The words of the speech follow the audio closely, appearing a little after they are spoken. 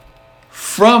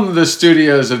From the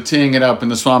studios of Teeing It Up in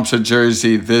the Swamps of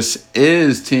Jersey, this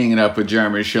is Teeing It Up with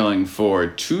Jeremy Schilling for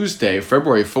Tuesday,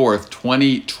 February 4th,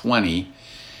 2020.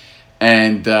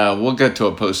 And we'll get to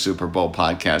a post-Super Bowl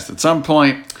podcast at some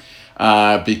point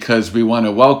because we want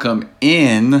to welcome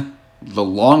in the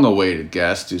long-awaited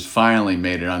guest who's finally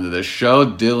made it onto this show,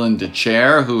 Dylan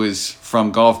Dethier, who is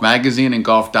from Golf Magazine and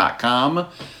Golf.com,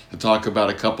 to talk about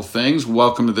a couple things.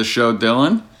 Welcome to the show,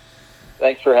 Dylan.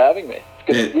 Thanks for having me.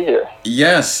 It's good to be here.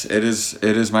 Yes, it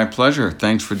is my pleasure.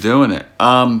 Thanks for doing it.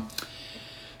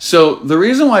 So the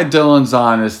reason why Dylan's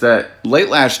on is that late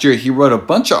last year he wrote a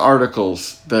bunch of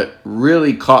articles that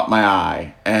really caught my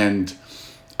eye, and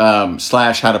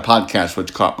Slash had a podcast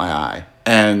which caught my eye,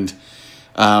 and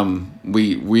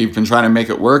we've been trying to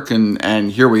make it work,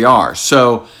 and here we are.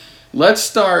 So let's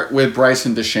start with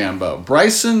Bryson DeChambeau.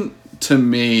 Bryson, to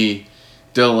me,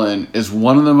 Dylan, is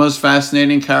one of the most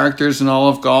fascinating characters in all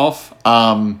of golf.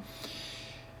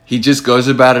 He just goes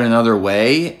about it another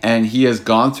way, and he has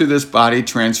gone through this body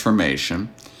transformation.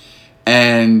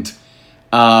 And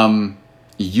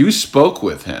you spoke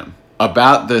with him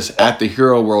about this at the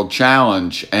Hero World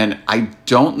Challenge, and I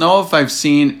don't know if I've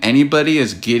seen anybody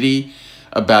as giddy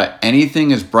about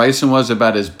anything as Bryson was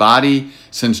about his body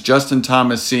since Justin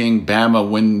Thomas seeing Bama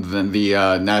win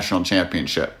the national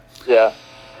championship. Yeah.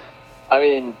 I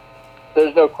mean,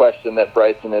 there's no question that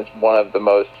Bryson is one of the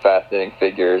most fascinating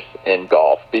figures in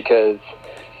golf because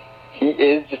he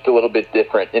is just a little bit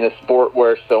different in a sport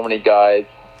where so many guys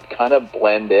kind of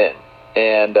blend in.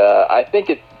 And I think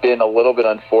it's been a little bit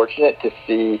unfortunate to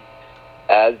see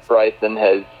as Bryson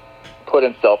has put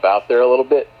himself out there a little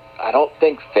bit. I don't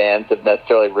think fans have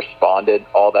necessarily responded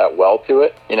all that well to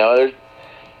it. You know,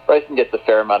 Bryson gets a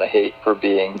fair amount of hate for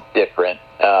being different.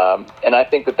 And I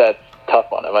think that that's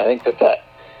tough on him. I think that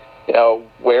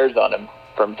wears on him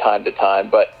from time to time.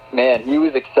 But, man, he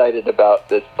was excited about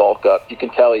this bulk up. You can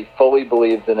tell he fully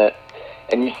believes in it.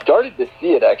 And you started to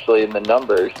see it, actually, in the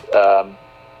numbers.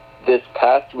 This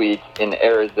past week in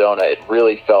Arizona, it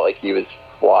really felt like he was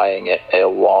flying it a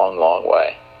long, long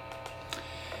way.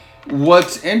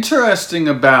 What's interesting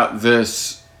about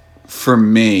this for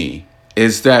me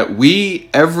is that we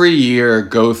every year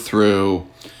go through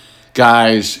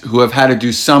guys who have had to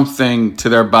do something to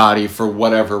their body for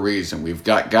whatever reason. We've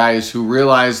got guys who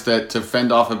realized that to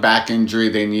fend off a back injury,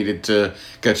 they needed to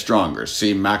get stronger.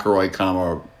 See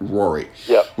McIlroy, Rory.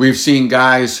 Yep. We've seen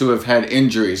guys who have had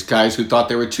injuries, guys who thought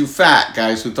they were too fat,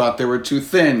 guys who thought they were too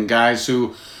thin, guys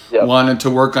who wanted to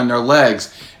work on their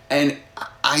legs. And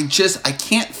I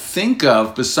can't think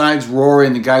of, besides Rory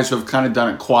and the guys who have kind of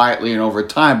done it quietly and over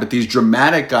time, but these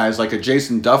dramatic guys like a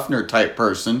Jason Duffner type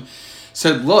person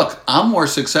said, look, I'm more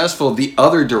successful the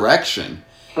other direction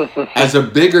as a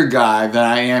bigger guy than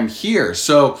I am here.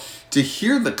 So to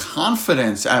hear the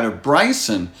confidence out of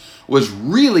Bryson was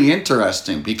really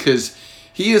interesting because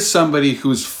he is somebody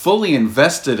who's fully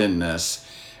invested in this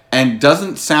and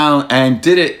doesn't sound, and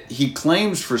did it, he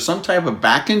claims, for some type of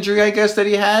back injury, I guess, that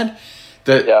he had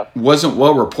that wasn't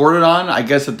well reported on, I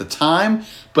guess, at the time.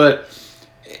 But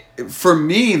for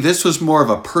me, this was more of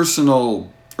a personal,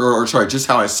 just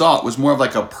how I saw it, was more of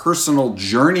like a personal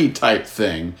journey type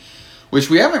thing, which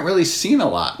we haven't really seen a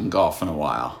lot in golf in a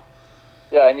while.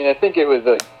 Yeah, I mean, I think it was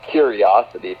a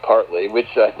curiosity partly,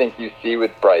 which I think you see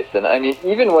with Bryson. I mean,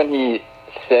 even when he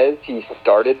says he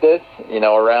started this,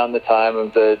 around the time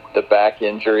of the back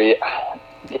injury,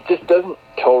 it just doesn't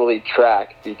totally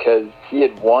track because he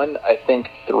had won, I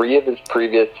think, 3 of his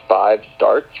previous 5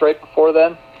 starts right before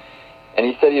then. And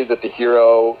he said he was at the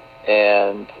Hero,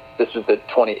 and this was the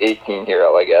 2018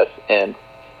 Hero, I guess, and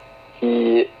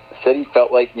he said he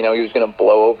felt like, he was going to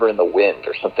blow over in the wind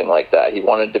or something like that. He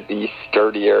wanted to be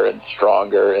sturdier and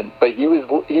stronger, but he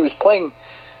was playing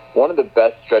one of the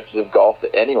best stretches of golf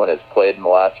that anyone has played in the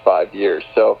last 5 years.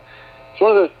 So it's one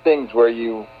of those things where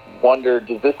you wonder,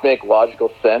 does this make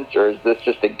logical sense, or is this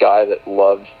just a guy that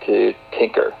loves to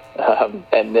tinker?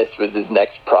 And this was his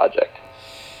next project.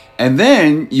 And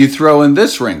then you throw in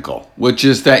this wrinkle, which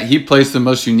is that he plays the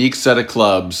most unique set of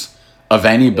clubs of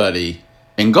anybody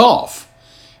in golf,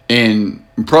 in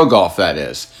pro golf, that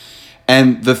is.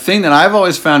 And the thing that I've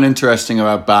always found interesting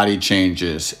about body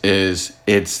changes is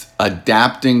it's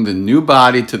adapting the new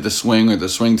body to the swing or the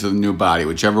swing to the new body,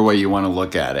 whichever way you want to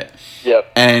look at it.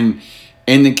 Yep. And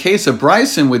in the case of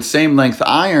Bryson, with same length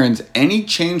irons, any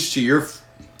change to your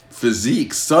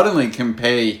physique suddenly can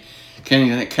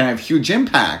have huge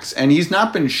impacts. And he's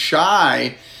not been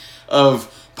shy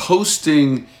of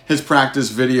posting his practice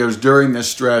videos during this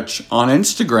stretch on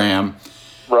Instagram.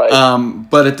 Right.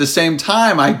 But at the same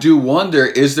time, I do wonder,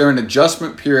 is there an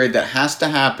adjustment period that has to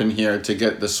happen here to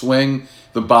get the swing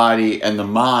the body, and the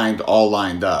mind all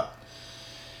lined up.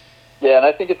 Yeah, and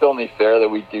I think it's only fair that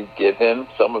we do give him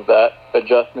some of that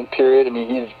adjustment period. I mean,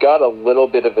 he's got a little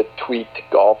bit of a tweaked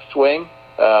golf swing,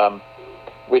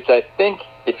 which I think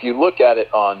if you look at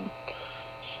it on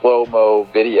slow-mo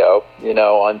video,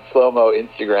 on slow-mo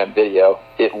Instagram video,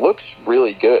 it looks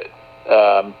really good.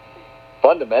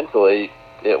 Fundamentally,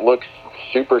 it looks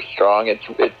super strong.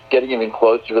 It's getting even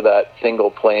closer to that single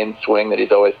plane swing that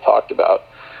he's always talked about.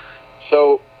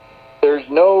 So there's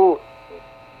no,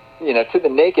 to the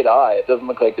naked eye, it doesn't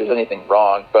look like there's anything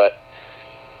wrong, but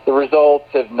the results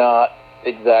have not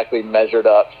exactly measured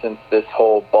up since this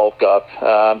whole bulk up.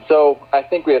 So I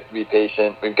think we have to be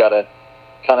patient. We've got to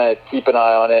kind of keep an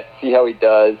eye on it, see how he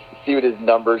does, see what his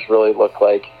numbers really look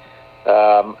like.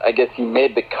 I guess he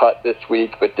made the cut this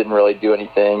week, but didn't really do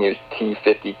anything. He was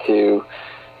T52.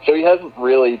 So he hasn't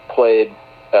really played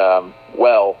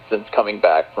well since coming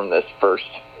back from this first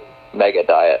mega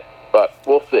diet, but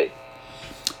we'll see.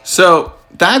 So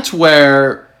that's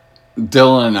where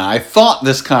Dylan and I thought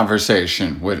this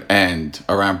conversation would end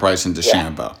around Bryson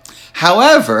DeChambeau. Yeah.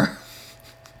 However,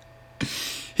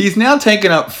 he's now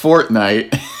taken up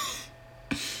Fortnite,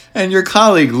 and your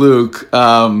colleague Luke.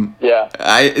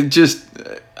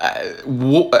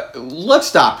 Let's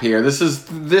stop here. This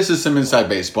is some inside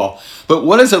baseball. But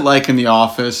what is it like in the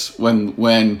office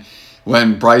when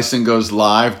Bryson goes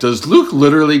live? Does Luke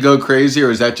literally go crazy, or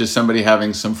is that just somebody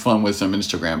having some fun with some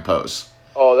Instagram posts?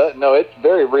 Oh, no, it's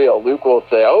very real. Luke will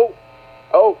say, "Oh,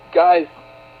 guys,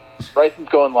 Bryson's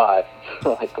going live."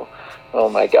 Like, oh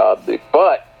my God, Luke.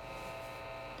 But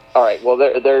all right, well,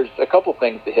 there's a couple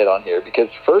things to hit on here, because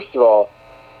first of all,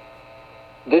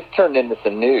 this turned into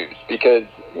some news because,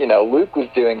 Luke was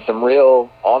doing some real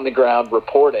on-the-ground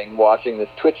reporting, watching this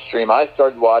Twitch stream. I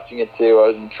started watching it too. I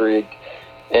was intrigued.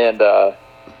 And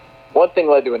one thing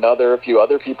led to another. A few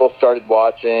other people started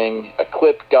watching. A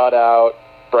clip got out.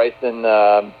 Bryson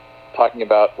talking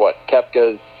about,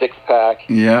 Koepka's six-pack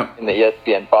in the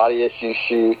ESPN Body Issue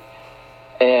shoot.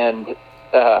 And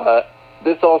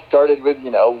this all started with,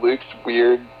 Luke's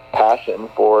weird passion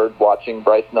for watching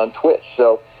Bryson on Twitch.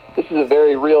 So this is a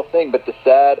very real thing, but the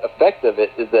sad effect of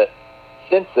it is that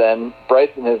since then,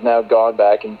 Bryson has now gone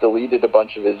back and deleted a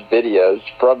bunch of his videos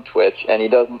from Twitch, and he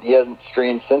hasn't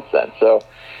streamed since then. So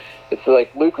it's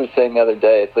like Luke was saying the other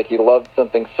day, it's like he loved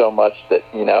something so much that,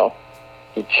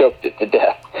 he choked it to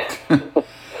death.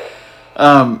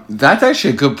 That's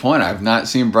actually a good point. I've not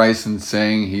seen Bryson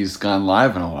saying he's gone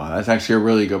live in a while. That's actually a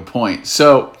really good point.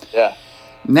 So yeah.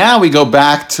 Now we go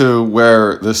back to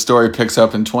where the story picks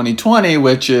up in 2020,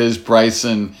 which is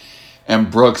Bryson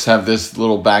and Brooks have this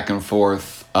little back and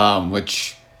forth,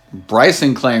 which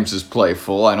Bryson claims is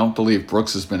playful. I don't believe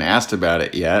Brooks has been asked about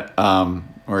it yet,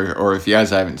 or if he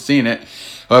has, I haven't seen it.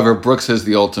 However, Brooks has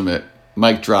the ultimate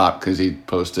mic drop because he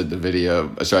posted the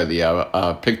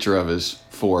picture of his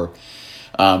 4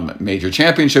 major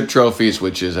championship trophies,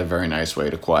 which is a very nice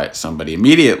way to quiet somebody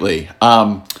immediately.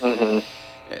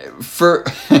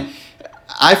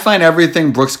 I find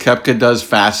everything Brooks Koepka does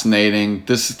fascinating.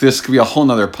 This could be a whole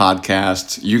nother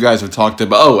podcast. You guys have talked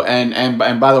about. And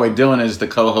by the way, Dylan is the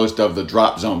co-host of the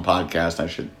Drop Zone podcast. I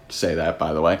should say that,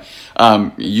 by the way.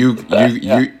 Sorry,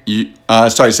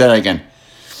 say that again.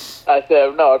 I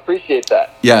said no. I appreciate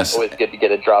that. Yes. Always good to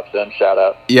get a Drop Zone shout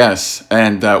out. Yes,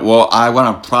 and I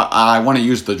want to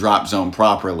use the Drop Zone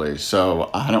properly, so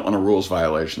I don't want a rules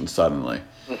violation suddenly.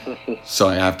 So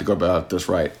I have to go about this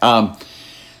right.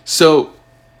 So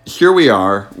here we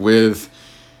are with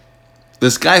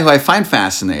this guy who I find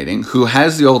fascinating, who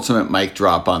has the ultimate mic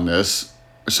drop on this.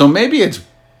 So maybe it's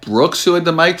Brooks who had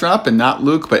the mic drop and not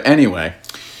Luke. But anyway,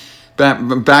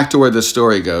 back to where this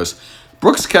story goes.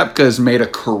 Brooks Koepka has made a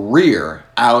career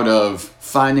out of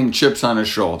finding chips on his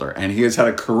shoulder. And he has had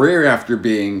a career after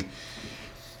being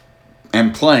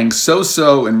and playing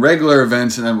so-so in regular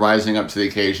events and then rising up to the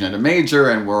occasion at a major.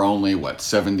 And we're only,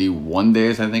 71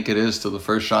 days, I think it is, to the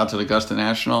first shots at Augusta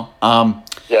National.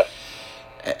 Yeah.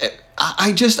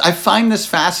 I find this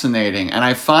fascinating, and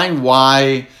I find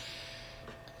why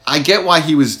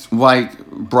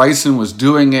Bryson was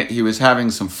doing it. He was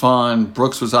having some fun.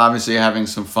 Brooks was obviously having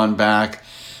some fun back.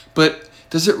 But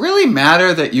does it really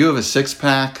matter that you have a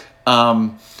six-pack?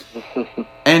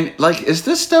 And, is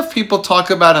this stuff people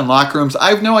talk about in locker rooms? I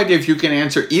have no idea if you can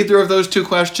answer either of those two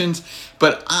questions,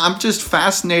 but I'm just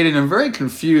fascinated and very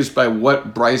confused by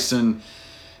what Bryson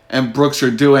and Brooks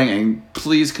are doing. And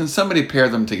please, can somebody pair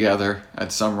them together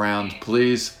at some round,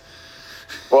 please?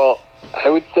 Well, I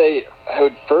would say I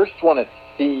would first want to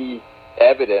see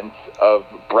evidence of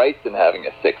Bryson having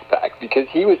a six-pack, because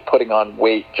he was putting on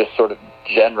weight just sort of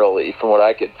generally from what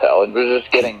I could tell, and was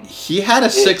just getting... He had a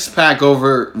six-pack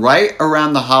over right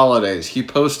around the holidays. He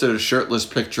posted a shirtless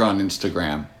picture on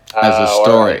Instagram as a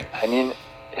story. Right. I mean,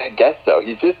 I guess so.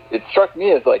 It struck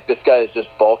me as like, this guy is just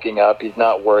bulking up. He's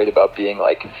not worried about being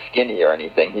like skinny or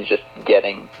anything. He's just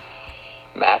getting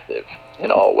massive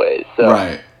in all ways. So,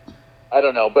 right. I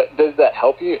don't know, but does that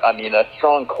help you? I mean, a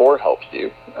strong core helps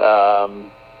you.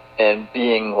 And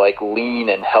being like lean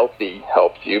and healthy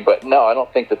helps you. But no, I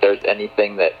don't think that there's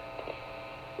anything that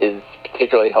is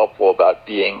particularly helpful about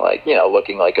being like,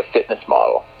 looking like a fitness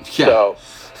model. Yeah. So,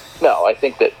 no, I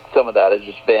think that some of that is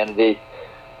just vanity.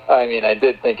 I mean, I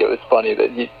did think it was funny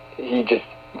that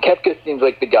Koepka seems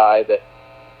like the guy that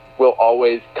will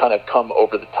always kind of come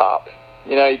over the top.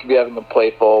 You could be having a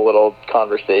playful little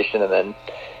conversation, and then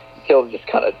he'll just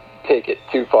kind of take it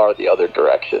too far the other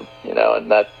direction,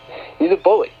 and he's a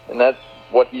bully, and that's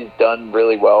what he's done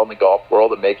really well in the golf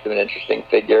world. It makes him an interesting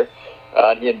figure.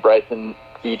 He and Bryson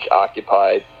each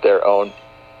occupy their own,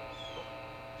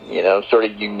 sort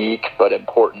of unique but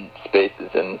important spaces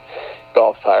in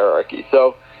golf's hierarchy.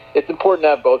 So it's important to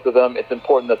have both of them. It's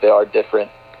important that they are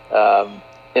different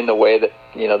in the way that,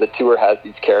 the tour has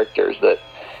these characters that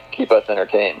keep us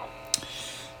entertained.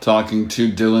 Talking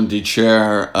to Dylan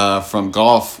Dethier from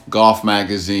Golf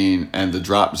Magazine and the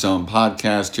Drop Zone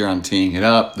podcast here on Teeing It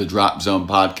Up. The Drop Zone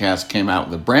podcast came out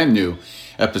with a brand new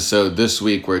episode this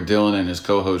week where Dylan and his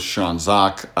co-host Sean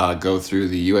Zock go through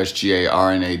the USGA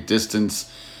RNA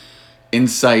Distance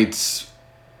Insights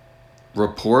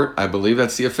Report. I believe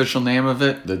that's the official name of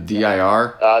it, the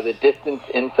DIR. The Distance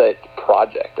Insights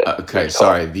Project. Okay,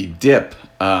 sorry, the DIP.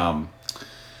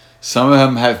 Some of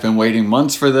them have been waiting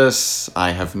months for this.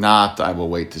 I have not. I will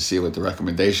wait to see what the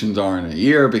recommendations are in a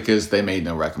year because they made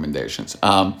no recommendations.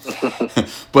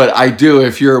 But I do,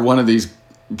 if you're one of these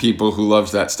people who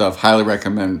loves that stuff, highly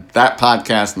recommend that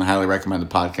podcast, and I highly recommend the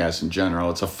podcast in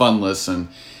general. It's a fun listen.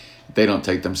 They don't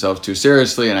take themselves too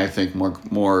seriously, and I think more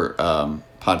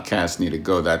podcasts need to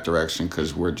go that direction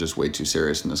because we're just way too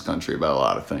serious in this country about a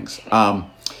lot of things,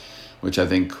 which I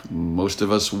think most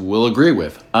of us will agree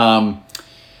with.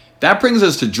 That brings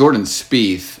us to Jordan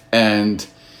Spieth, and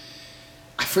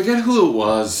I forget who it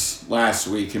was last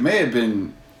week. It may have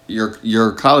been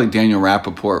your colleague Daniel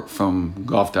Rappaport from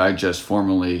Golf Digest,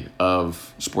 formerly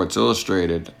of Sports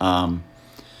Illustrated,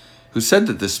 who said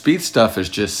that the Spieth stuff is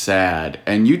just sad.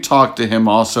 And you talked to him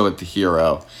also at the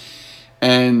Hero.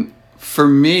 And for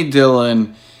me,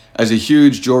 Dylan, as a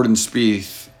huge Jordan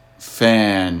Spieth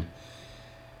fan,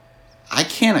 I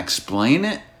can't explain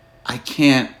it. I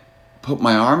can't put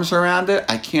my arms around it.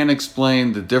 I can't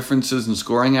explain the differences in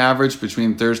scoring average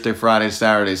between Thursday, Friday,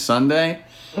 Saturday, Sunday.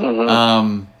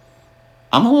 Mm-hmm.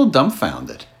 I'm a little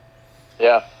dumbfounded.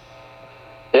 Yeah,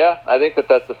 I think that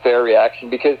that's a fair reaction,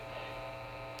 because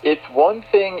it's one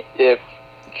thing if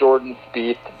Jordan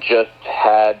Spieth just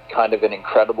had kind of an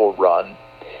incredible run.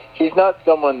 He's not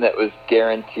someone that was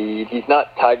guaranteed. He's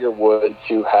not Tiger Woods,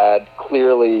 who had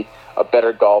clearly a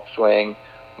better golf swing,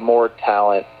 more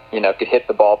talent, could hit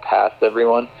the ball past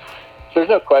everyone. So there's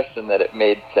no question that it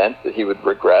made sense that he would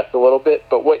regress a little bit.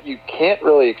 But what you can't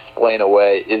really explain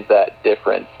away is that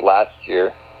difference last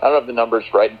year. I don't have the numbers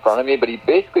right in front of me, but he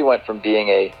basically went from being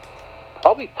a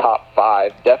probably top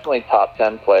 5, definitely top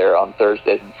 10 player on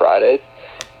Thursdays and Fridays,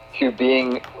 to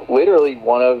being literally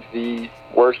one of the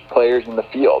worst players in the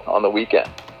field on the weekend.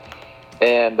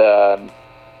 And,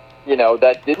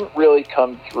 that didn't really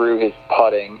come through his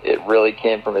putting. It really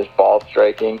came from his ball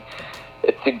striking.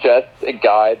 It suggests a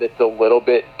guy that's a little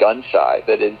bit gun-shy.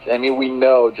 We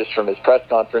know just from his press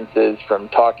conferences, from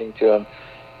talking to him,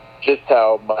 just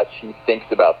how much he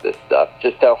thinks about this stuff,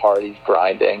 just how hard he's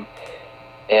grinding.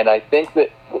 And I think that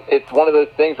it's one of those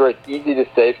things where it's easy to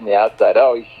say from the outside,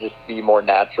 oh, he should just be more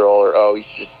natural, or, oh, he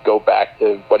should just go back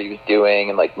to what he was doing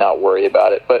and, not worry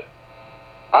about it. But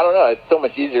I don't know. It's so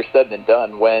much easier said than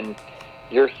done. When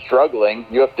you're struggling,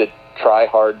 you have to try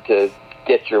hard to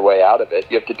get your way out of it.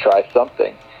 You have to try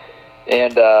something.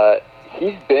 And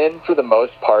he's been, for the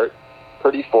most part,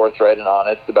 pretty forthright and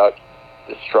honest about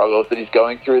the struggles that he's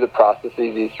going through, the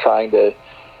processes he's trying to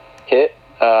hit.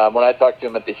 When I talked to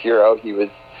him at the Hero, he was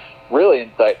really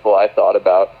insightful, I thought,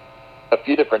 about a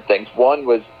few different things. One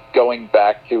was going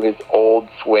back to his old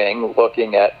swing,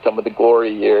 looking at some of the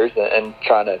glory years and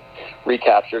trying to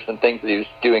recapture some things that he was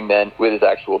doing then with his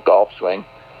actual golf swing.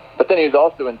 But then he was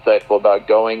also insightful about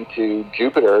going to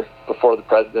Jupiter before the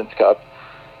President's Cup,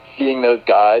 seeing those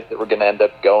guys that were going to end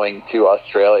up going to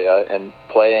Australia and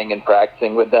playing and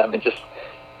practicing with them, and just,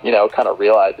 kind of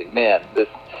realizing, man, this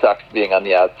sucks being on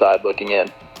the outside looking in.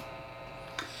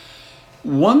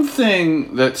 One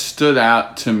thing that stood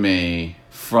out to me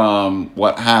from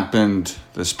what happened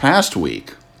this past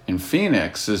week in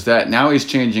Phoenix is that now he's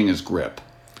changing his grip.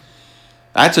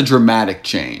 That's a dramatic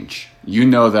change. You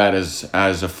know that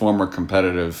as a former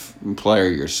competitive player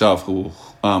yourself, who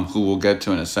we'll get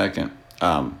to in a second.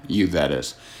 You, that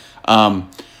is.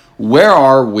 Where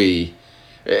are we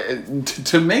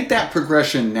to make that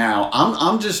progression now?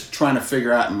 I'm just trying to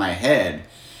figure out in my head,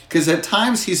 because at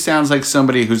times he sounds like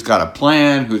somebody who's got a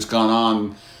plan, who's gone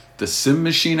on the sim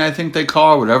machine, I think they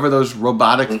call it, whatever those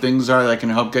robotic things are that can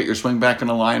help get your swing back in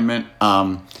alignment.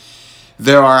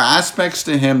 There are aspects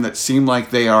to him that seem like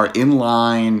they are in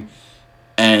line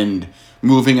and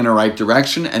moving in the right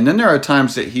direction. And then there are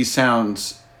times that he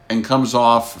sounds and comes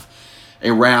off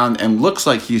a round and looks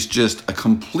like he's just a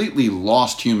completely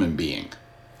lost human being.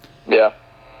 Yeah.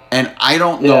 And I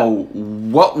don't know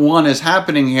what one is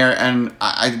happening here. And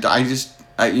I just,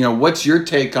 what's your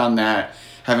take on that?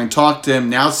 Having talked to him,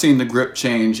 now seeing the grip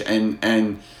change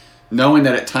and knowing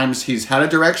that at times he's had a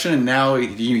direction and now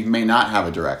he may not have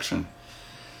a direction.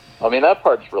 I mean, that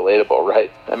part's relatable,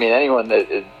 right? I mean, anyone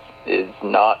that is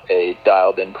not a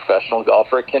dialed-in professional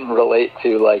golfer can relate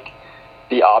to, like,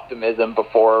 the optimism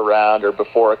before a round or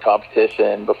before a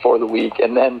competition, before the week,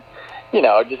 and then,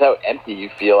 just how empty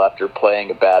you feel after playing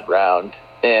a bad round.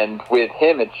 And with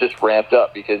him, it's just ramped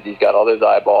up because he's got all those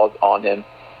eyeballs on him,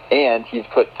 and he's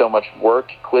put so much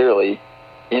work, clearly,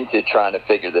 into trying to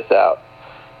figure this out.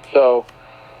 So,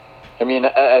 I mean,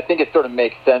 I think it sort of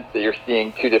makes sense that you're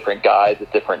seeing two different guys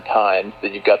at different times,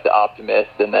 that you've got the optimist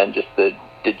and then just the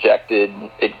dejected,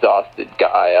 exhausted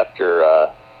guy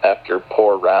after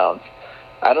poor rounds.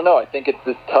 I don't know. I think it's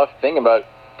this tough thing about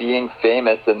being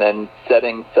famous and then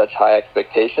setting such high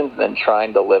expectations and then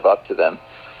trying to live up to them.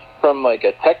 From, like,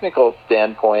 a technical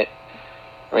standpoint,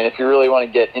 I mean, if you really want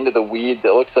to get into the weeds,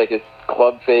 it looks like his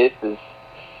club face is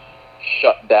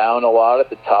shut down a lot at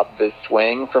the top of his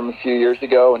swing from a few years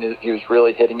ago, and he was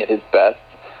really hitting at his best.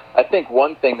 I think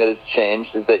one thing that has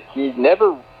changed is that he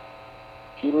never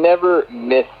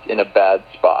missed in a bad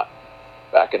spot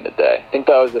back in the day. I think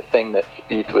that was the thing that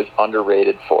Spieth was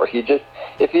underrated for. If he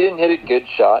didn't hit a good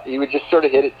shot, he would just sort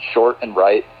of hit it short and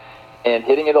right, and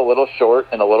hitting it a little short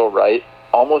and a little right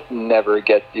almost never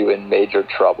gets you in major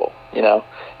trouble,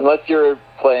 unless you're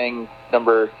playing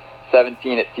number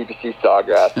 17 at TPC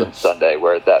Sawgrass on Sunday,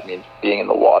 where that means being in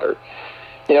the water.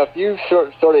 If you sort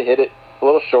of hit it a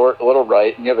little short, a little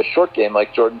right, and you have a short game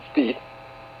like Jordan Spieth,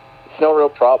 it's no real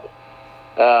problem.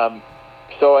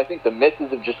 So I think the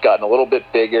misses have just gotten a little bit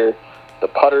bigger. The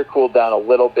putter cooled down a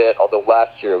little bit, although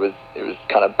last year it was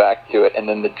kind of back to it. And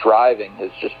then the driving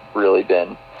has just really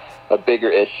been a bigger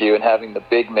issue, and having the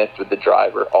big miss with the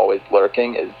driver always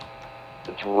lurking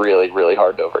it's really, really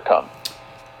hard to overcome.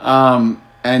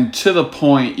 And to the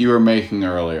point you were making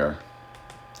earlier,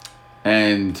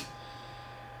 and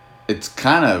it's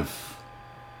kind of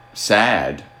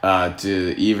sad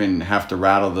to even have to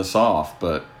rattle this off,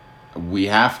 but we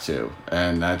have to,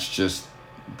 and that's just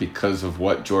because of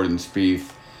what Jordan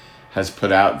Spieth has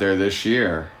put out there this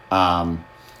year, or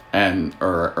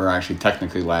actually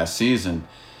technically last season.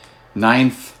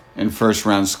 9th in first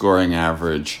round scoring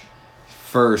average,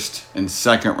 1st and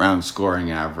 2nd round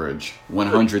scoring average,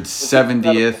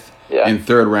 170th in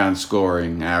 3rd round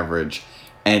scoring average,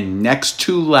 and next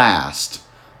to last,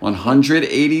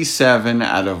 187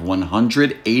 out of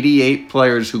 188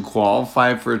 players who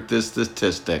qualify for this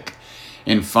statistic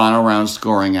in final round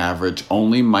scoring average.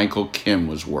 Only Michael Kim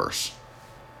was worse.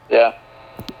 Yeah.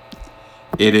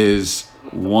 It is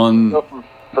one. Go from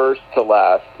first to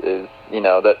last is,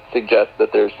 that suggests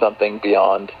that there's something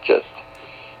beyond just,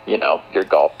 your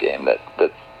golf game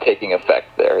that's taking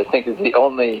effect there. I think is the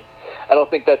only. I don't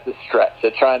think that's a stretch. I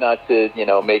try not to,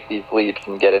 make these leaps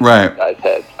and get into guys'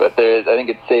 heads, but I think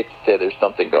it's safe to say there's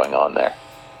something going on there.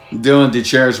 Dylan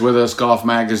Dethier is with us, Golf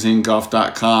Magazine,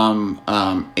 golf.com,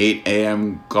 8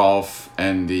 a.m. Golf,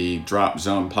 and the Drop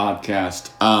Zone podcast.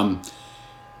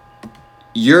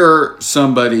 You're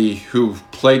somebody who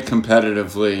played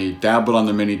competitively, dabbled on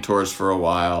the mini tours for a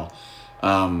while,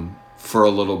 for a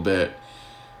little bit.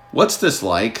 What's this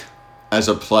like as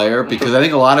a player? Because I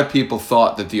think a lot of people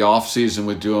thought that the off season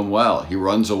would do him well. He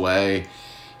runs away.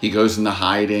 He goes into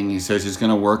hiding. He says he's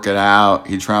going to work it out.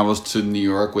 He travels to New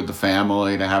York with the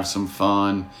family to have some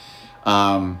fun.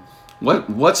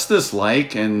 What's this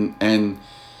like? And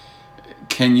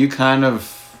can you kind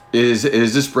of is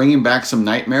this bringing back some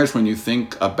nightmares when you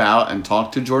think about and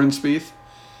talk to Jordan Spieth?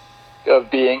 Of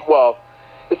being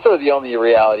it's sort of the only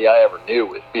reality I ever knew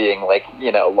was being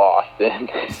lost in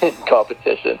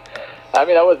competition. I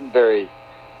mean, I was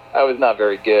not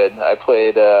very good. I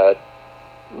played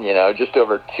just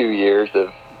over 2 years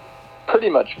of pretty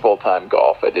much full-time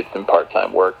golf. I did some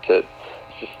part-time work to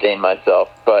sustain myself,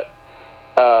 but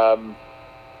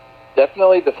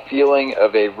definitely the feeling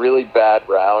of a really bad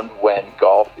round when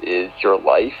golf is your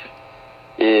life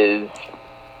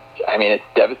it's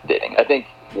devastating. I think,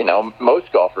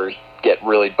 most golfers get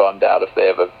really bummed out if they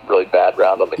have a really bad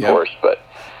round on the course, but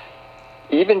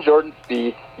even Jordan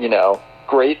Spieth,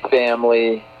 great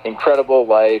family, incredible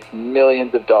life,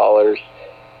 millions of dollars,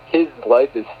 his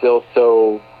life is still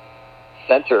so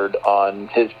centered on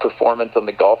his performance on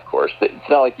the golf course that it's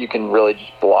not like you can really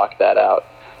just block that out.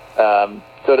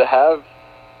 So to have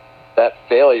that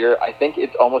failure, I think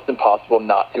it's almost impossible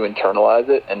not to internalize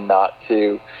it and not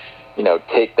to,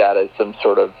 take that as some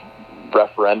sort of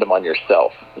referendum on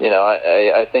yourself.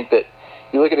 I think that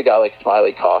you look at a guy like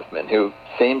Smiley Kaufman, who,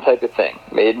 same type of thing,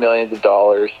 made millions of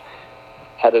dollars,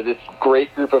 had this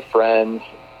great group of friends,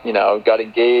 got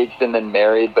engaged and then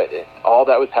married, but all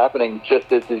that was happening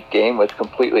just as his game was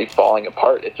completely falling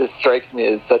apart. It just strikes me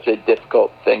as such a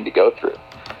difficult thing to go through.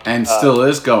 And still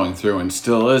is going through, and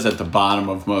still is at the bottom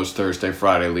of most Thursday,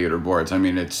 Friday leaderboards. I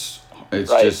mean, it's right.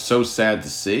 Just so sad to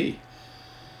see.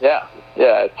 Yeah,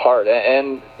 it's hard.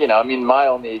 And my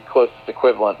only closest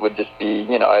equivalent would just be,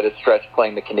 I had a stretch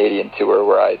playing the Canadian Tour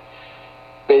where I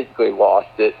basically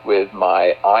lost it with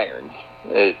my irons.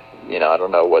 I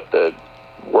don't know what the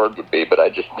word would be, but I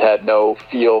just had no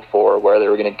feel for where they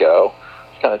were going to go. I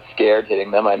was kind of scared hitting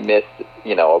them. I missed,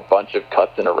 a bunch of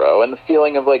cuts in a row. And the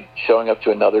feeling of, showing up to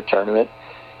another tournament,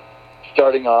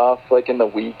 starting off, in the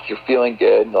week, you're feeling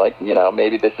good, and,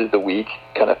 maybe this is the week,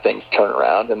 kind of things turn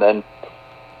around, and then,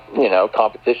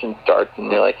 competition starts,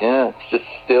 and you're like, it's just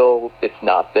still, it's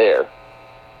not there.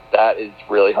 That is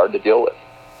really hard to deal with.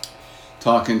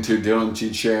 Talking to Dylan D.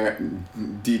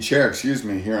 Chair,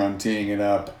 here on Teeing It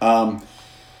Up.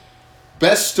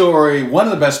 Best story, one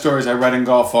of the best stories I read in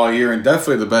golf all year, and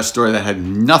definitely the best story that had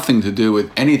nothing to do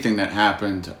with anything that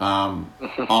happened on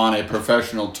a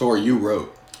professional tour you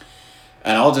wrote.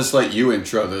 And I'll just let you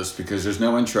intro this because there's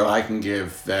no intro I can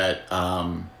give that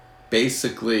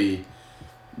basically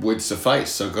would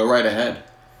suffice. So go right ahead.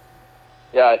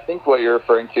 Yeah, I think what you're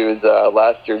referring to is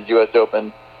last year's U.S.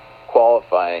 Open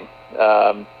qualifying.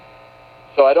 So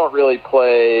I don't really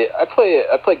play. I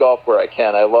play golf where I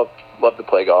can. I love to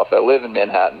play golf. I live in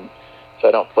Manhattan, so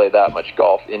I don't play that much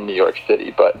golf in New York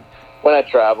City. But when I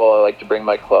travel, I like to bring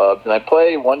my clubs, and I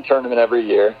play one tournament every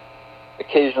year.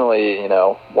 Occasionally,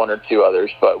 one or two others,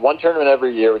 but one tournament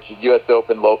every year, which is U.S.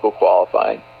 Open local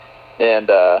qualifying, and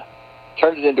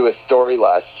turned it into a story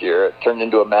last year. It turned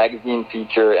into a magazine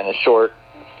feature and a short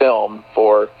film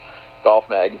for Golf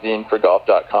Magazine for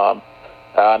golf.com.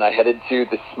 And I headed to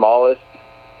the smallest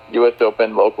U.S.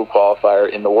 Open local qualifier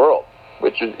in the world,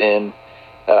 which is in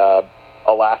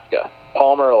Alaska,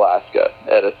 Palmer, Alaska,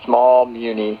 at a small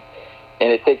muni,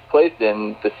 and it takes place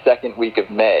in the second week of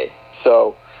May.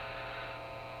 So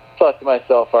I thought to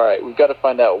myself, all right, we've got to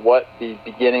find out what the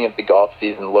beginning of the golf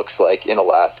season looks like in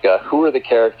Alaska. Who are the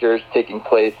characters taking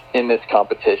place in this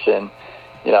competition?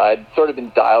 I'd sort of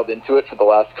been dialed into it for the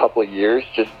last couple of years,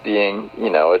 just being,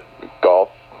 a golf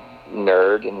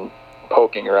nerd and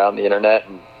poking around the internet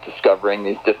and discovering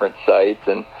these different sites.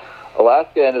 And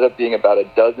Alaska ended up being about a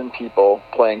dozen people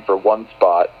playing for one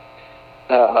spot.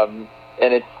 And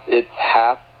it's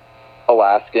half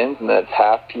Alaskans, and then it's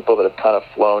half people that have kind of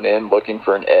flown in looking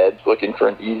for an edge, looking for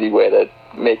an easy way to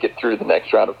make it through the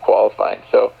next round of qualifying.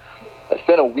 So I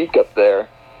spent a week up there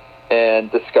and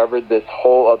discovered this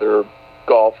whole other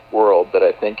golf world that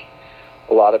I think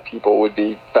a lot of people would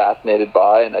be fascinated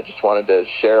by, and I just wanted to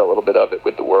share a little bit of it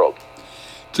with the world.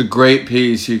 It's a great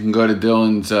piece. You can go to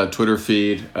Dylan's Twitter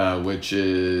feed, which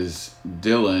is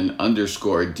Dylan_DETHIER,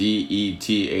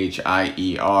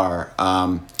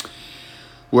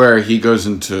 where he goes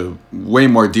into way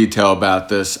more detail about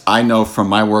this. I know from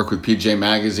my work with PGA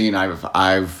Magazine,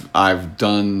 I've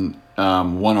done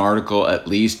one article at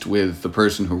least with the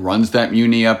person who runs that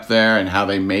muni up there and how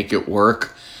they make it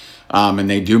work. And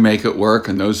they do make it work,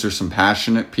 and those are some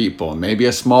passionate people. Maybe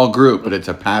a small group, but it's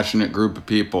a passionate group of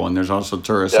people. And there's also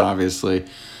tourists, obviously,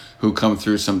 who come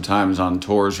through sometimes on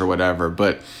tours or whatever.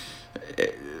 But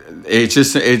it's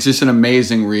just an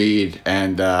amazing read,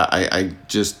 and I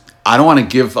don't want to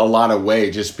give a lot away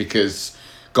just because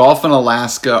golf and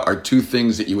Alaska are two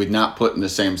things that you would not put in the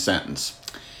same sentence.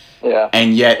 Yeah.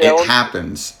 And yet it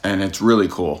happens, and it's really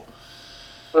cool.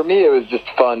 For me, it was just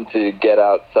fun to get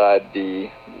outside the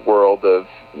world of,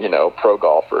 pro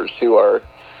golfers who are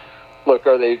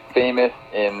they famous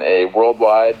in a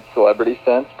worldwide celebrity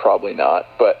sense? Probably not.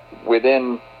 But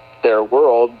within their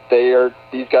world,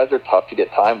 these guys are tough to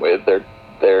get time with.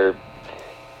 They're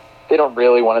they don't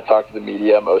really want to talk to the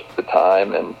media most of the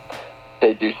time, and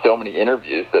they do so many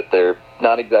interviews that they're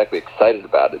not exactly excited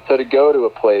about it. So to go to a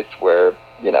place where,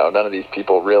 none of these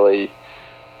people really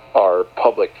are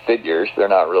public figures, they're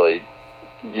not really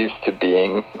used to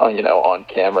being, on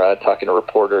camera, talking to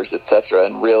reporters, etc.,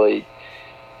 and really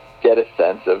get a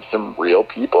sense of some real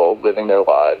people living their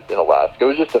lives in Alaska. It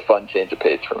was just a fun change of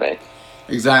pace for me.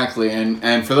 Exactly,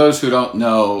 and for those who don't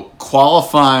know,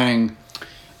 qualifying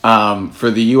for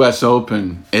the U.S.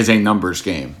 Open is a numbers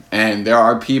game, and there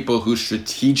are people who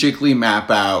strategically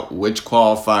map out which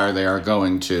qualifier they are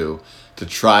going to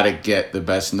try to get the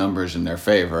best numbers in their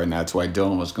favor, and that's why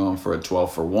Dylan was going for a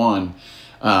 12 for 1,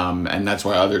 and that's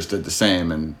why others did the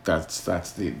same, and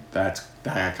that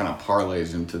kind of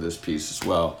parlays into this piece as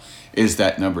well, is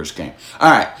that numbers game.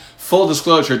 All right, full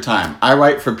disclosure time. I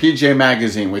write for PGA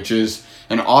Magazine, which is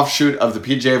an offshoot of the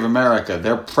PGA of America.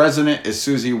 Their president is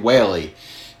Suzy Whaley,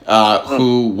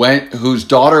 whose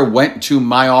daughter went to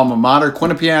my alma mater,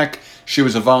 Quinnipiac. She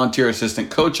was a volunteer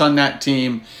assistant coach on that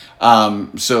team.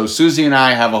 So Suzy and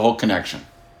I have a whole connection.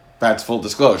 That's full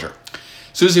disclosure.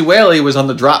 Suzy Whaley was on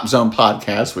the Drop Zone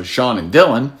podcast with Sean and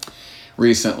Dylan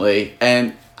recently,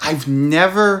 and I've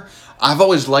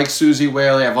always liked Suzy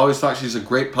Whaley. I've always thought she's a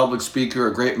great public speaker,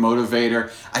 a great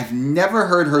motivator. I've never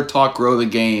heard her talk grow the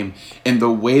game in the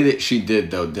way that she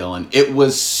did, though, Dylan. It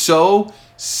was so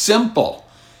simple.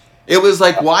 It was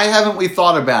like, why haven't we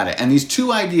thought about it? And these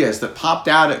two ideas that popped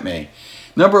out at me.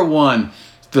 Number one,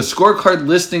 the scorecard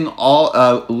listing all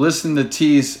the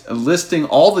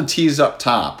tees up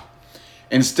top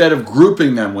instead of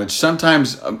grouping them, which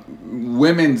sometimes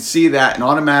women see that and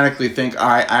automatically think, all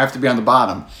right, I have to be on the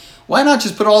bottom. Why not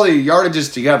just put all the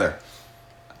yardages together?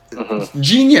 Mm-hmm.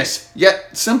 Genius,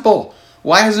 yet simple.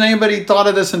 Why hasn't anybody thought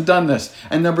of this and done this?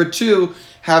 And number two,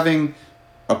 having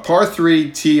a par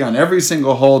 3 tee on every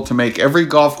single hole to make every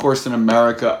golf course in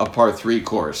America a par 3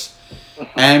 course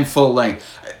and full length.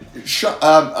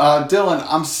 Dylan,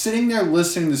 I'm sitting there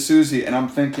listening to Suzy and I'm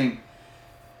thinking,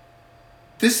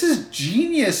 this is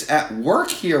genius at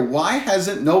work here. Why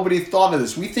hasn't nobody thought of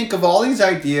this? We think of all these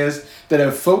ideas that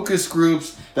have focus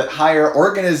groups that hire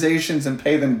organizations and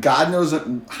pay them God knows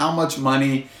how much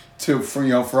money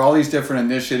for all these different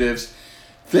initiatives.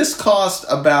 This cost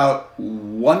about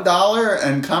 $1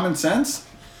 and common sense.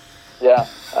 Yeah,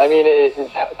 I mean,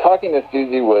 talking to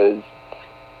Suzy was,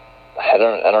 I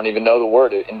don't even know the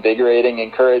word, invigorating,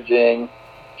 encouraging.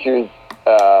 She was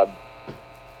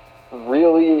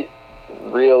really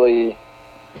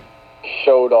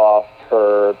showed off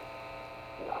her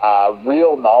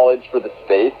real knowledge for the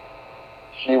space.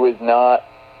 She was not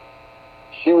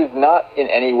in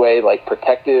any way like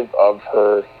protective of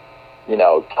her,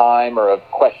 time or of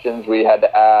questions we had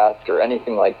to ask or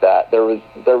anything like that. There was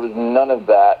none of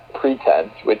that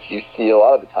pretense, which you see a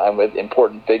lot of the time with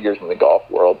important figures in the golf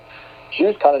world. She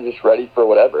was kind of just ready for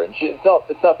whatever, and it's not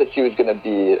that she was going to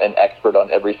be an expert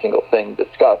on every single thing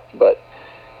discussed, but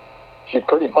she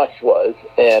pretty much was.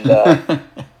 And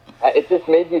it just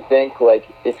made you think, like,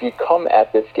 if you come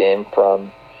at this game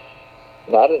from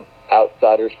not an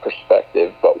outsider's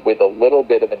perspective, but with a little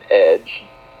bit of an edge.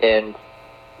 And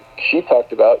she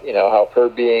talked about, how her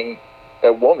being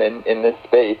a woman in this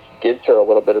space gives her a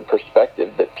little bit of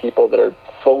perspective that people that are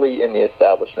fully in the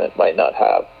establishment might not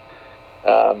have.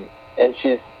 And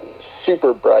she's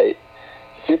super bright,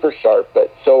 super sharp, but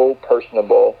so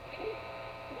personable,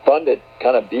 fun to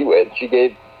kind of be with. She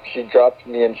dropped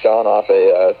me and Sean off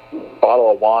a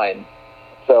bottle of wine,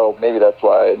 so maybe that's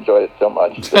why I enjoyed it so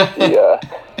much.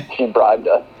 She bribed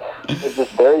us. It's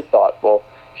just very thoughtful.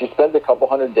 She spends a couple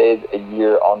hundred days a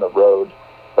year on the road,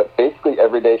 but basically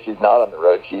every day she's not on the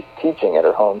road, she's teaching at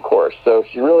her home course. So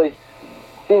she really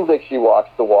seems like she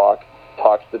walks the walk,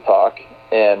 talks the talk,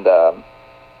 and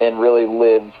really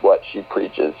lives what she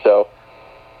preaches. So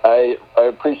I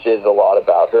appreciated a lot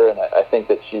about her, and I think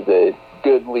that she's a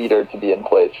good leader to be in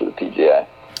place for the PGA.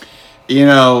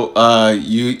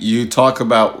 You talk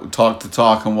about talk the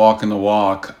talk and walking the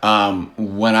walk.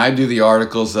 When I do the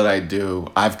articles that I do,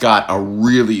 I've got a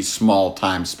really small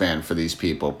time span for these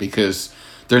people because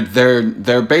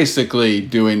they're basically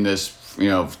doing this,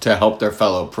 to help their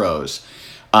fellow pros.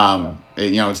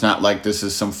 It's not like this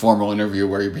is some formal interview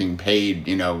where you're being paid,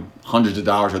 hundreds of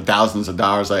dollars or thousands of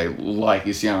dollars like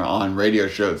you see on radio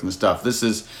shows and stuff. This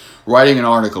is writing an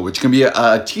article, which can be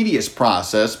a tedious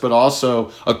process, but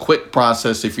also a quick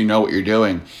process if you know what you're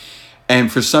doing.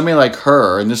 And for somebody like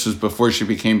her, and this was before she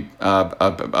became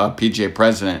a PGA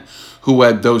president, who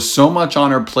had so much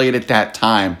on her plate at that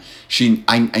time,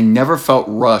 I never felt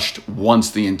rushed once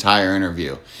the entire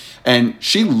interview. And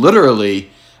she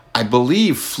literally, I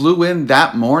believe, flew in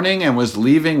that morning and was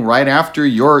leaving right after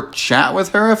your chat with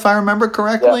her, if I remember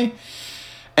correctly.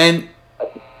 Yeah.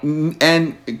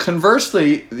 And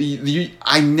conversely,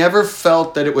 I never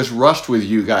felt that it was rushed with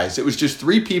you guys. It was just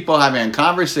three people having a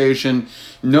conversation,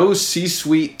 no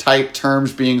C-suite type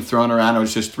terms being thrown around. It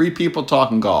was just three people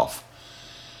talking golf.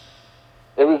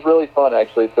 It was really fun,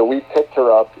 actually. So we picked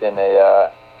her up in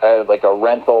a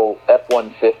rental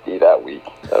F-150 that week.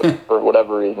 For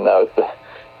whatever reason, that was the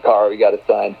car we got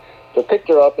assigned. So picked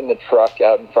her up in the truck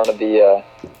out in front of the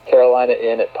Carolina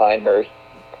Inn at Pinehurst.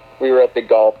 We were at the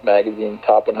Golf Magazine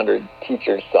Top 100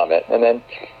 Teachers Summit. And then,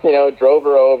 drove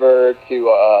her over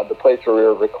to the place where we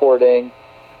were recording.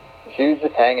 She was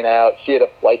just hanging out. She had a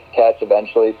flight to catch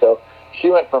eventually. So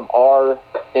she went from our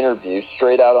interview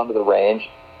straight out onto the range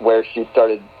where she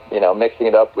started, mixing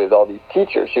it up with all these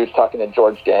teachers. She was talking to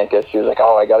George Gankas. She was like,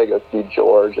 I got to go see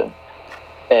George.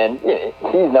 And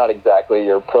he's not exactly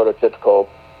your prototypical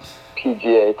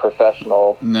PGA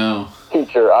professional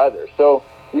teacher either. So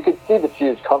you could see that she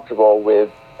was comfortable with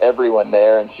everyone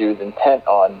there, and she was intent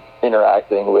on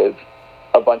interacting with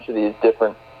a bunch of these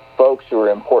different folks who were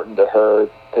important to her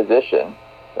position.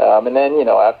 And then,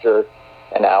 after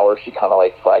an hour, she kind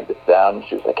of flagged us down, and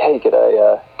she was like, "Hey, could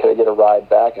I get a ride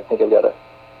back? I think I've got to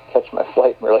catch my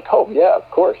flight." And we're like, "Oh yeah, of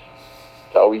course."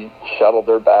 So we shuttled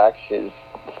her back. She's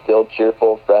still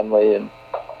cheerful, friendly, and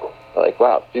like,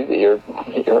 "Wow, Susie, you're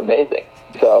amazing."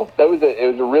 So it was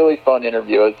a really fun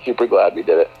interview. I was super glad we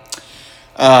did it.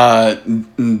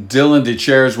 Dylan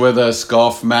DeChair is with us,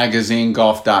 Golf Magazine,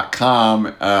 golf.com,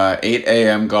 8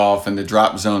 a.m. Golf, and the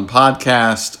Drop Zone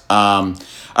podcast. All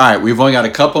right, we've only got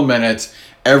a couple minutes.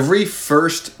 Every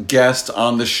first guest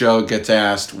on the show gets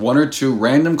asked one or two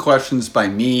random questions by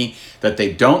me that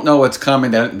they don't know what's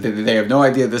coming. They have no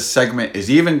idea this segment is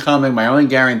even coming. My only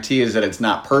guarantee is that it's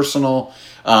not personal.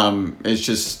 It's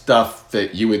just stuff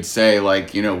that you would say,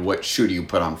 what shoe do you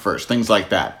put on first? Things like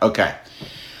that. Okay.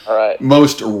 All right.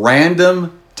 Most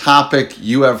random topic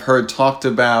you have heard talked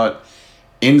about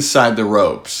inside the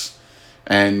ropes.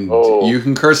 And you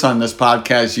can curse on this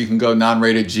podcast. You can go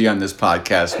non-rated G on this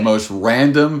podcast. Most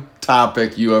random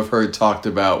topic you have heard talked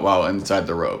about while inside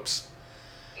the ropes.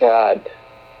 God.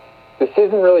 This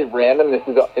isn't really random. This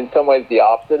is in some ways the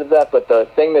opposite of that. But the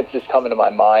thing that's just coming to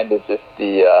my mind is just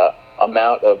the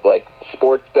amount of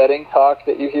sports betting talk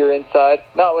that you hear inside.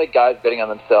 Not guys betting on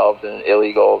themselves in an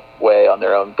illegal way on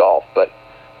their own golf, but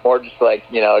more just did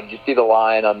you see the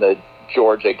line on the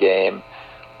Georgia game?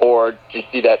 Or did you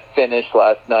see that finish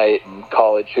last night in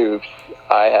college hoops?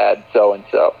 I had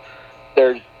so-and-so.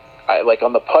 There's,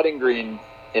 on the putting green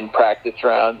in practice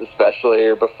rounds especially,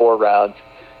 or before rounds,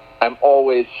 I'm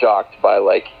always shocked by,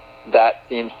 that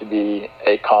seems to be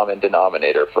a common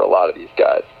denominator for a lot of these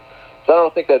guys. So I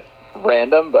don't think that's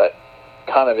random, but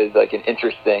kind of is an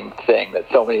interesting thing that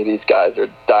so many of these guys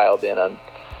are dialed in on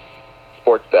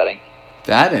sports betting.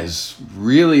 That is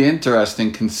really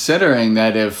interesting, considering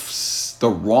that if the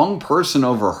wrong person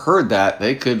overheard that,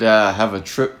 they could have a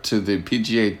trip to the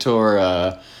PGA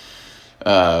Tour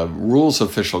rules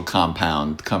official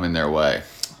compound coming their way.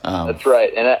 That's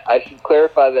right. And I should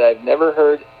clarify that I've never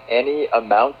heard any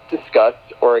amounts discussed,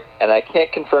 and I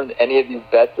can't confirm that any of these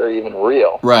bets are even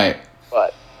real. Right.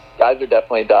 But guys are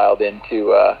definitely dialed into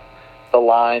the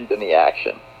lines and the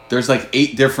action. There's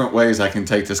 8 different ways I can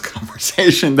take this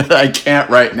conversation that I can't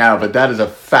right now, but that is a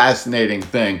fascinating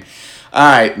thing. All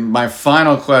right, my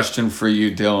final question for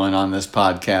you, Dylan, on this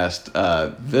podcast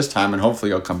this time, and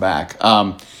hopefully you'll come back,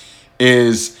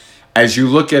 is as you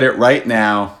look at it right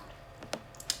now,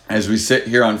 as we sit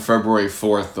here on February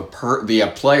 4th, the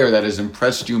player that has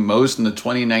impressed you most in the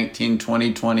 2019-2020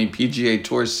 PGA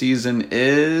Tour season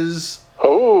is?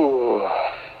 Oh,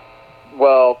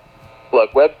 well,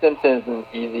 look, Webb Simpson is an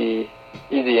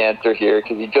easy answer here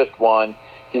because he just won.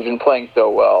 He's been playing so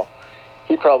well.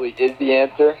 He probably is the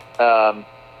answer.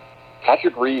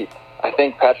 Patrick Reed. I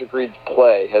think Patrick Reed's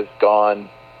play has gone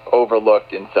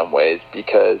overlooked in some ways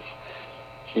because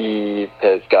he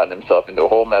has gotten himself into a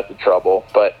whole mess of trouble.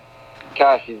 But,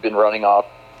 gosh, he's been running off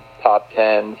top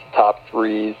 10s, top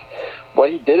 3s. What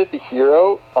he did at the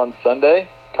Hero on Sunday,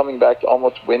 coming back to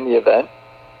almost win the event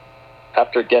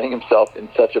after getting himself in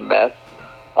such a mess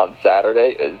on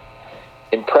Saturday, is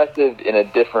impressive in a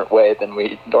different way than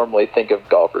we normally think of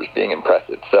golfers being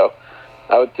impressive. So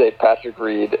I would say Patrick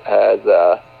Reed has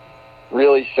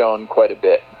really shown quite a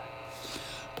bit.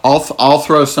 I'll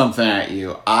throw something at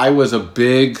you. I was a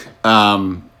big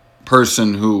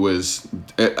person who was...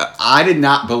 I did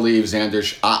not believe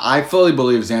I fully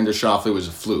believe Xander Schauffele was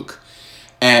a fluke.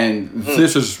 And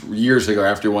this was years ago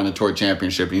after he won the Tour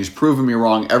Championship. And he's proven me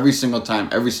wrong every single time.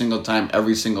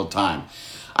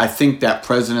 I think that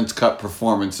President's Cup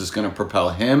performance is going to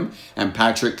propel him and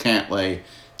Patrick Cantlay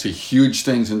to huge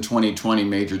things in 2020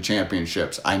 major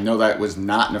championships. I know that was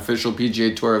not an official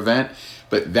PGA Tour event,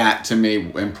 but that to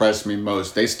me impressed me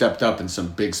most. They stepped up in some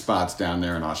big spots down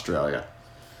there in Australia.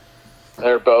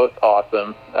 They're both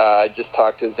awesome. I just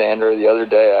talked to Xander the other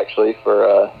day, actually,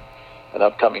 for an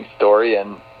upcoming story,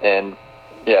 and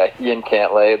yeah, he and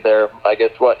Cantlay, they're, I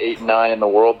guess, 8 and 9 in the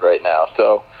world right now.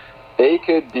 So they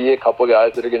could be a couple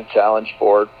guys that are going to challenge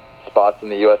for spots in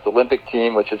the U.S. Olympic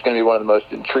team, which is going to be one of the most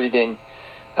intriguing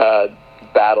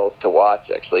battles to watch,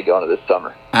 actually, going into this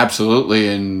summer. Absolutely,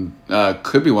 and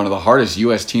could be one of the hardest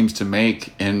U.S. teams to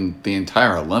make in the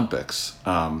entire Olympics.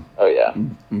 Oh, yeah.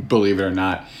 Believe it or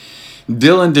not.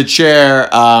 Dylan Dethier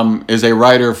is a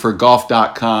writer for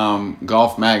Golf.com,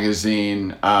 Golf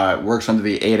Magazine, works under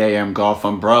the 8 a.m. Golf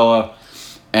umbrella,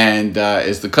 and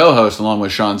is the co-host, along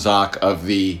with Sean Zock, of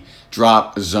the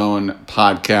Drop Zone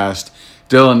podcast.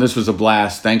 Dylan, this was a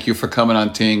blast. Thank you for coming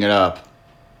on Teeing It Up.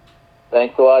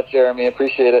 Thanks a lot, Jeremy.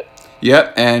 Appreciate it.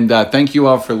 Yep, and thank you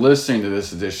all for listening to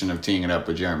this edition of Teeing It Up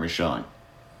with Jeremy Schilling.